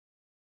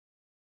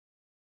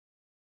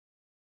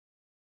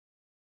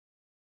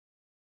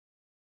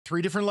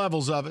three different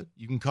levels of it.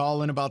 You can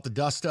call in about the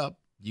dust-up.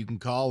 You can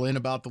call in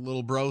about the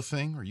little bro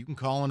thing, or you can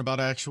call in about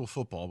actual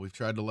football. We've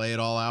tried to lay it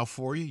all out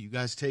for you. You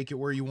guys take it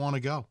where you want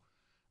to go.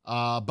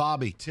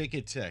 Bobby,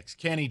 ticket text.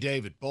 Kenny,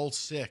 David, both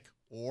sick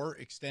or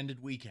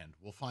extended weekend.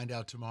 We'll find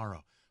out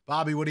tomorrow.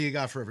 Bobby, what do you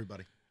got for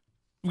everybody?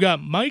 We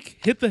got Mike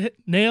hit the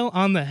nail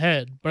on the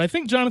head, but I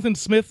think Jonathan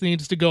Smith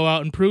needs to go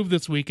out and prove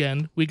this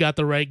weekend we got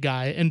the right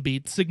guy and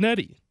beat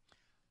Cignetti.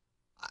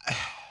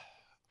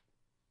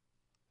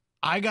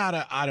 I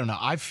don't know.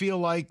 I feel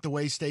like the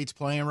way State's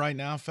playing right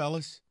now,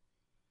 fellas,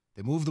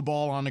 they moved the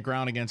ball on the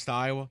ground against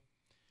Iowa.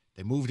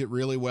 They moved it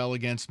really well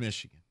against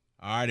Michigan.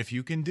 All right, if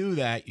you can do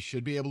that, you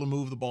should be able to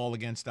move the ball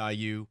against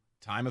IU.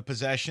 Time of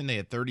possession, they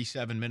had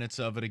 37 minutes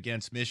of it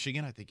against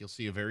Michigan. I think you'll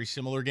see a very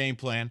similar game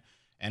plan,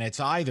 and it's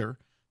either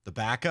the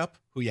backup,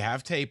 who you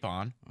have tape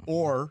on,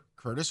 or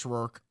Curtis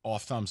Rourke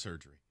off thumb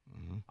surgery.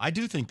 I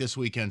do think this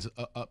weekend's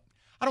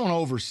I don't want to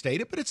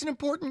overstate it, but it's an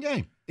important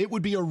game. It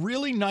would be a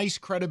really nice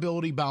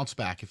credibility bounce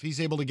back if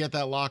he's able to get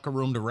that locker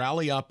room to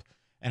rally up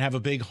and have a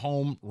big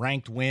home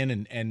ranked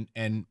win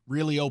and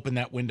really open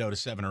that window to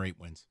 7 or 8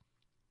 wins.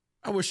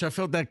 I wish I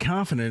felt that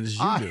confident as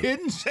you do. I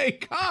didn't say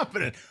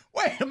confident.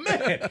 Wait a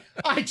minute.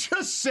 I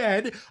just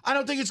said I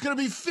don't think it's going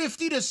to be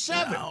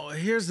 50-7. No,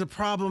 here's the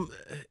problem.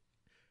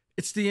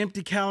 It's the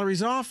empty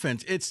calories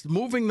offense. It's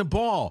moving the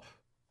ball,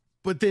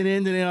 but then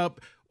ending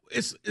up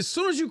as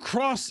soon as you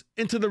cross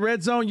into the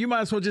red zone, you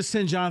might as well just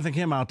send Jonathan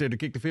Kim out there to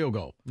kick the field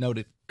goal.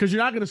 Noted. Because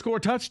you're not going to score a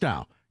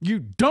touchdown. You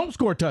don't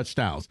score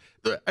touchdowns.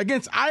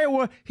 Against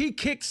Iowa, he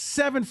kicked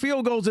 7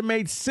 field goals and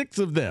made 6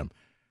 of them.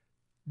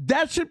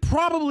 That should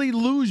probably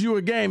lose you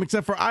a game,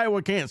 except for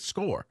Iowa can't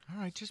score.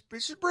 All right, just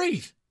breathe.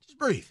 Just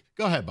breathe.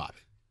 Go ahead, Bobby.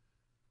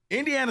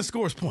 Indiana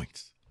scores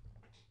points.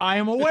 I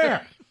am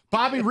aware.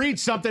 Bobby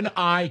reads something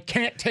I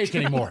can't take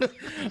anymore.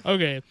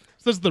 Okay,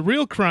 says the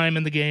real crime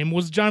in the game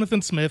was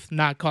Jonathan Smith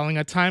not calling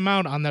a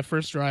timeout on that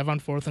first drive on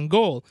 4th and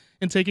goal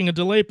and taking a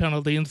delay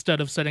penalty instead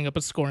of setting up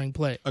a scoring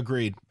play.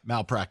 Agreed.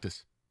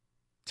 Malpractice.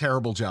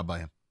 Terrible job by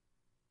him.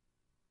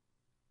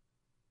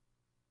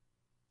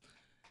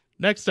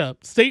 Next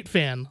up, State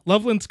fan.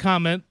 Loveland's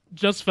comment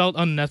just felt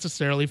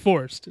unnecessarily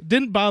forced.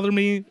 Didn't bother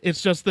me.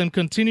 It's just them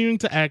continuing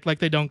to act like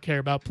they don't care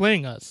about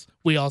playing us.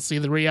 We all see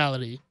the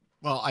reality.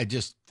 Well, I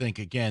just think,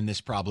 again,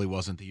 this probably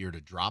wasn't the year to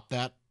drop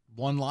that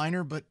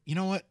one-liner, but you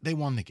know what? They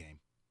won the game.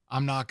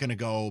 I'm not going to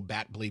go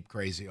bat bleep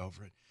crazy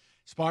over it.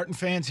 Spartan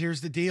fans,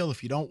 here's the deal.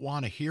 If you don't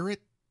want to hear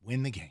it,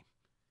 win the game.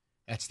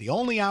 That's the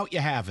only out you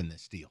have in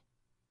this deal.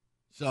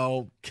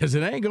 So, because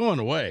it ain't going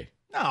away.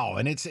 No,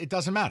 and it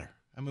doesn't matter.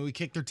 I mean, we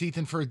kicked their teeth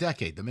in for a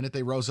decade. The minute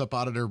they rose up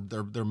out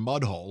of their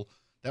mud hole,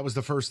 that was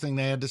the first thing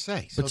they had to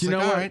say. So but you know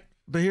what? Right.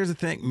 But here's the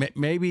thing.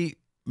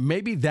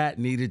 Maybe that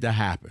needed to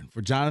happen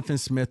for Jonathan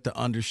Smith to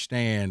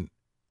understand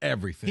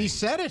everything. He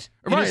said it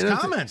in his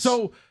comments.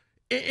 So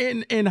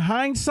in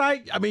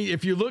hindsight, I mean,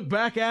 if you look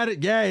back at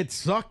it, yeah, it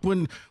sucked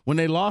when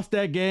they lost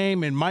that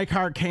game and Mike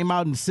Hart came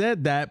out and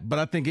said that. But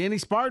I think any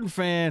Spartan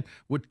fan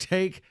would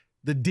take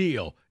the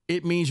deal.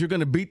 It means you're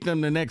going to beat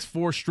them the next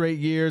 4 straight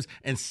years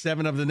and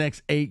 7 of the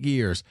next 8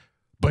 years.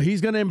 But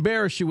he's going to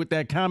embarrass you with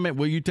that comment.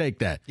 Will you take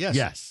that?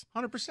 Yes.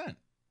 100%.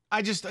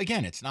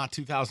 Again, it's not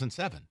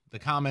 2007. The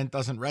comment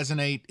doesn't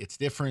resonate. It's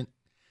different.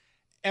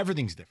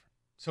 Everything's different.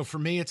 So for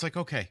me, it's like,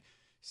 okay,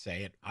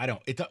 say it.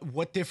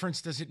 What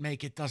difference does it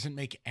make? It doesn't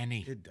make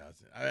any. It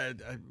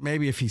doesn't.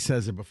 Maybe if he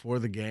says it before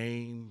the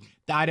game,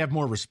 I'd have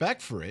more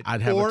respect for it.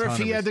 Or if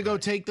he had to go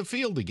take the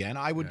field again,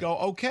 I would go,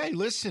 okay,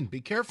 listen, be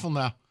careful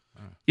now.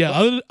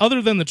 Yeah,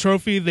 other than the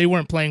trophy, they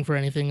weren't playing for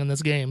anything in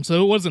this game,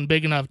 so it wasn't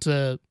big enough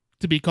to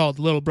be called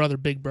little brother,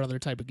 big brother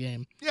type of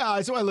game. Yeah,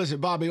 that's why, listen,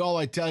 Bobby, all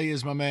I tell you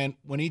is, my man,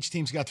 when each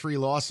team's got 3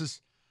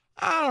 losses,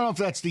 I don't know if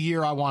that's the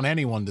year I want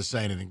anyone to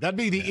say anything. That'd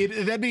be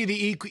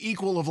the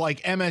equal of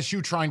like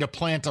MSU trying to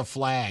plant a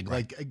flag.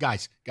 Right. Like,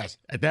 guys,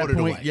 at that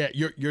point, yeah,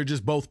 you're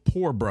just both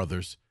poor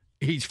brothers,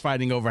 each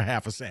fighting over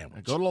half a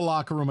sandwich. Go to the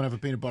locker room and have a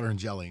peanut butter and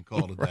jelly and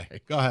call it a day.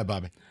 Right. Go ahead,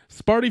 Bobby.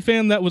 Sparty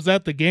fan that was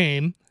at the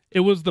game. It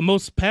was the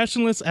most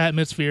passionless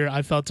atmosphere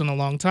I've felt in a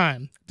long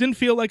time. Didn't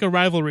feel like a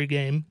rivalry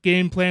game.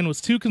 Game plan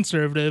was too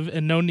conservative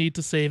and no need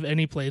to save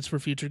any plays for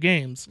future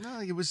games.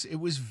 No, it was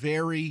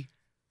very...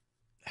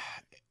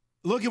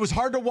 Look, it was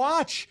hard to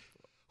watch.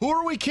 Who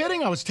are we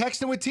kidding? I was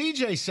texting with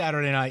TJ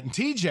Saturday night, and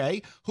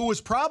TJ, who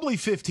was probably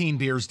 15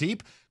 beers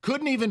deep,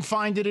 couldn't even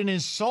find it in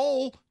his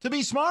soul to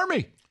be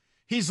smarmy.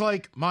 He's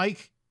like,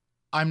 Mike,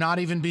 I'm not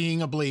even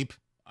being a bleep.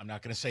 I'm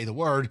not going to say the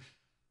word.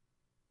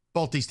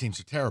 Both these teams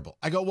are terrible.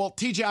 I go, well,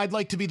 TJ, I'd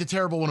like to be the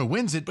terrible one who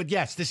wins it, but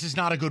yes, this is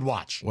not a good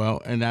watch.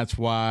 Well, and that's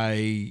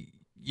why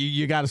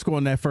you got to score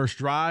on that first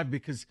drive,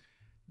 because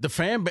the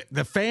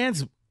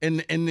fans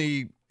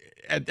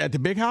at the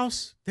big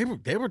house,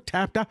 they were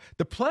tapped out.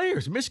 The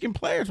players, Michigan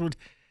players,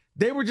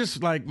 they were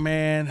just like,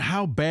 man,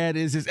 how bad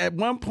is this? At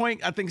one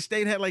point, I think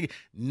State had like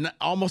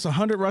almost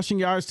 100 rushing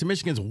yards to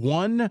Michigan's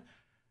 1.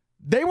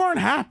 They weren't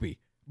happy,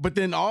 but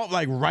then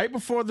right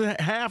before the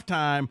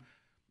halftime,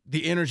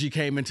 the energy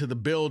came into the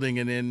building,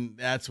 and then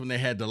that's when they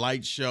had the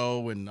light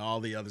show and all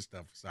the other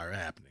stuff started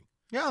happening.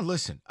 Yeah,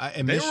 listen.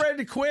 They were ready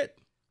to quit.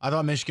 I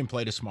thought Michigan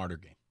played a smarter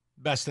game.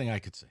 Best thing I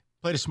could say.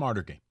 Played a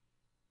smarter game.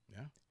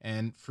 Yeah.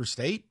 And for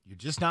State, you're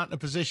just not in a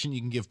position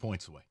you can give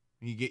points away.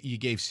 You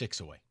gave 6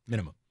 away,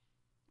 minimum.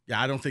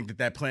 Yeah, I don't think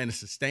that plan is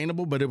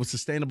sustainable, but it was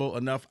sustainable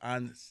enough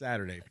on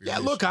Saturday. Yeah,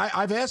 look,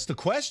 I've asked the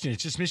question.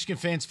 It's just Michigan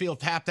fans feel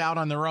tapped out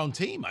on their own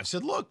team. I've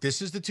said, look,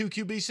 this is the 2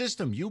 QB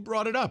system. You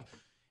brought it up.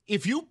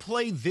 If you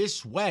play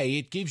this way,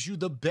 it gives you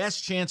the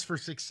best chance for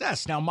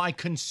success. Now, my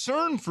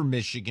concern for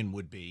Michigan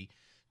would be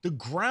the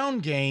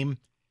ground game,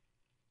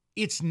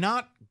 it's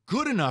not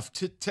good enough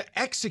to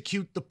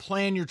execute the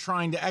plan you're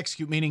trying to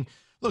execute, meaning,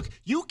 look,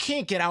 you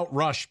can't get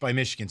outrushed by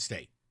Michigan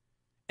State.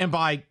 And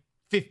by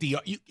 50,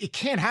 it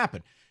can't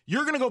happen.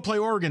 You're going to go play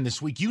Oregon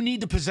this week. You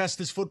need to possess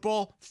this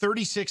football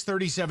 36,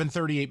 37,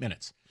 38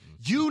 minutes.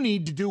 You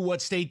need to do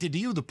what State did to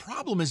you. The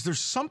problem is there's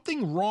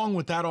something wrong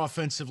with that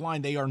offensive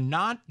line. They are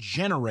not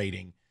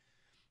generating,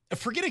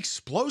 forget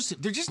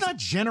explosive, they're just not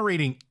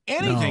generating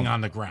anything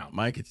on the ground.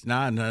 Mike, it's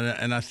not.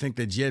 And I think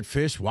that Jed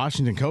Fish,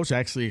 Washington coach,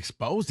 actually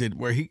exposed it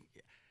where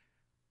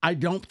I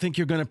don't think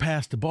you're going to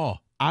pass the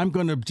ball. I'm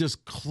going to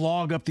just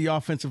clog up the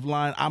offensive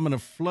line. I'm going to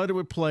flood it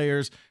with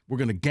players. We're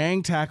going to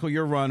gang tackle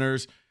your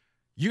runners.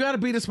 You got to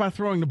beat us by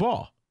throwing the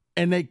ball.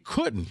 And they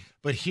couldn't.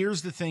 But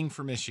here's the thing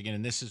for Michigan,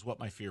 and this is what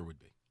my fear would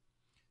be.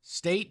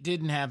 State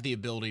didn't have the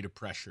ability to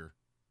pressure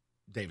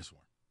Davis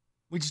Warren.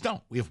 We just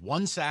don't. We have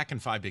 1 sack in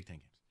 5 Big Ten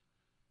games.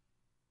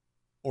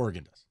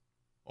 Oregon does.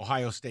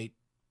 Ohio State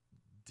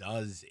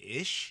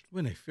does-ish.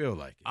 When they feel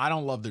like it. I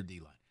don't love their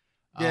D-line.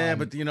 Yeah,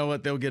 but you know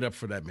what? They'll get up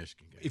for that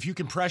Michigan game. If you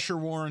can pressure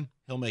Warren,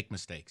 he'll make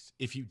mistakes.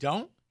 If you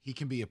don't, he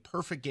can be a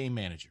perfect game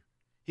manager.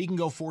 He can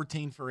go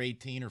 14 for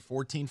 18 or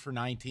 14 for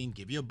 19,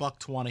 give you a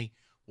 $120.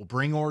 We'll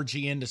bring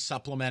Orgy in to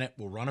supplement it.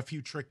 We'll run a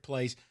few trick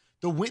plays.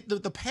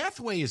 The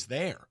pathway is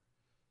there,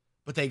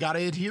 but they got to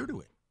adhere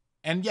to it.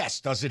 And yes,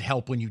 does it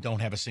help when you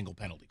don't have a single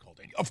penalty called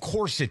in? Of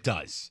course it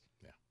does.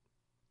 Yeah.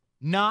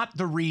 Not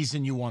the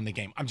reason you won the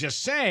game. I'm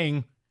just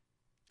saying.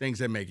 Things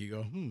that make you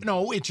go,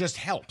 No, it just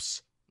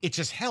helps. It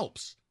just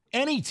helps.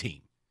 Any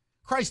team.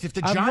 Christ, if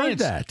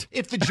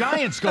the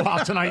Giants go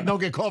out tonight and don't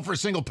get called for a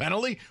single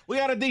penalty, we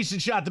got a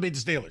decent shot to beat the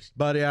Steelers.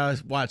 Buddy, I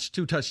watched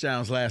 2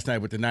 touchdowns last night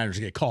with the Niners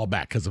get called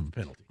back because of a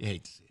penalty. You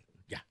hate to see it.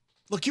 Yeah.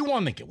 Look, you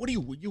won the game.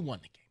 You won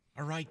the game.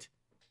 All right.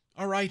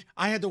 All right.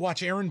 I had to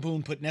watch Aaron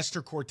Boone put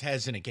Nestor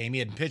Cortez in a game he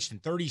hadn't pitched in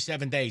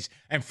 37 days,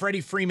 and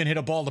Freddie Freeman hit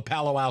a ball to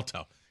Palo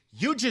Alto.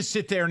 You just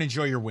sit there and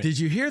enjoy your win. Did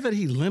you hear that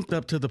he limped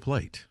up to the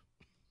plate?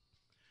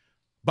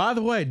 By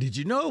the way, did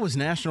you know it was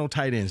National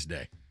Tight Ends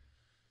Day?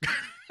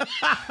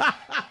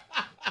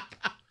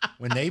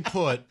 When they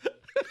put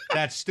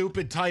that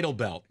stupid title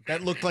belt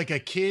that looked like a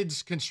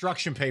kid's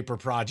construction paper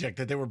project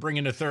that they were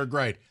bringing to 3rd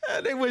grade.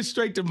 They went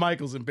straight to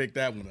Michaels and picked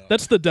that one up.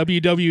 That's the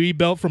WWE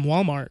belt from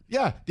Walmart.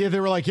 Yeah, they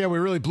were like, we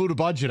really blew the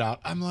budget out.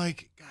 I'm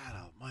like, God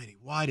almighty,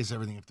 why does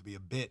everything have to be a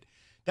bit?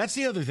 That's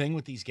the other thing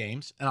with these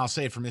games, and I'll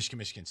say it for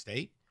Michigan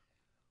State,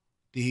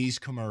 these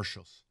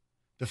commercials.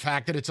 The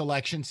fact that it's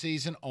election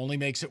season only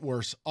makes it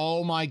worse.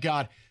 Oh, my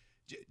God.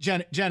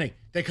 Jenny,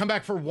 they come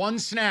back for 1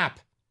 snap,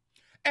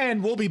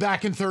 and we'll be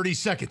back in 30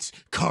 seconds.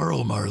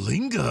 Carl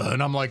Marlinga.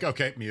 And I'm like,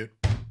 okay, mute.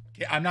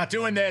 I'm not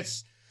doing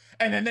this.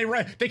 And then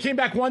they came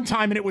back 1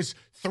 time, and it was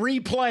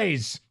 3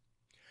 plays,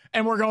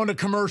 and we're going to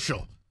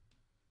commercial.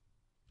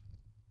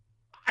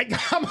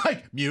 I'm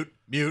like, mute.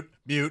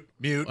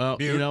 Well,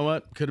 you know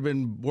what? Could have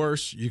been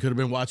worse. You could have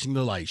been watching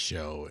the light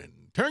show and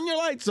turn your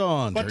lights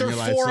on. But they're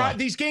 4 hours.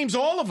 These games,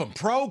 all of them,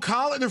 pro,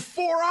 college, they're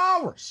 4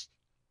 hours.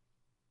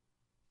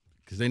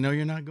 Because they know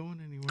you're not going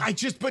anywhere.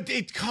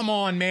 Come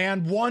on,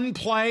 man. 1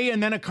 play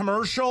and then a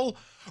commercial.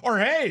 Or,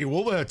 hey,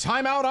 we'll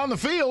timeout on the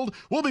field.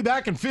 We'll be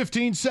back in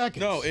 15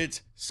 seconds. No,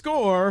 it's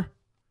score,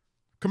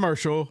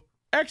 commercial,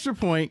 extra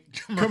point,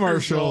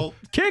 commercial,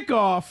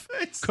 kickoff,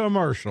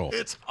 commercial.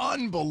 It's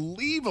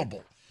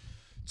unbelievable.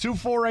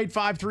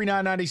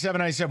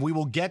 248-539-9797. We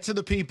will get to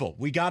the people.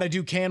 We got to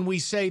do Can We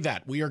Say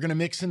That? We are going to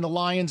mix in the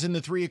Lions in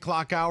the 3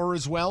 o'clock hour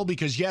as well,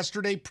 because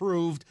yesterday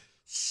proved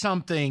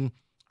something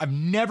I've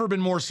never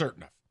been more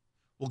certain of.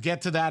 We'll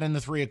get to that in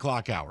the 3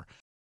 o'clock hour.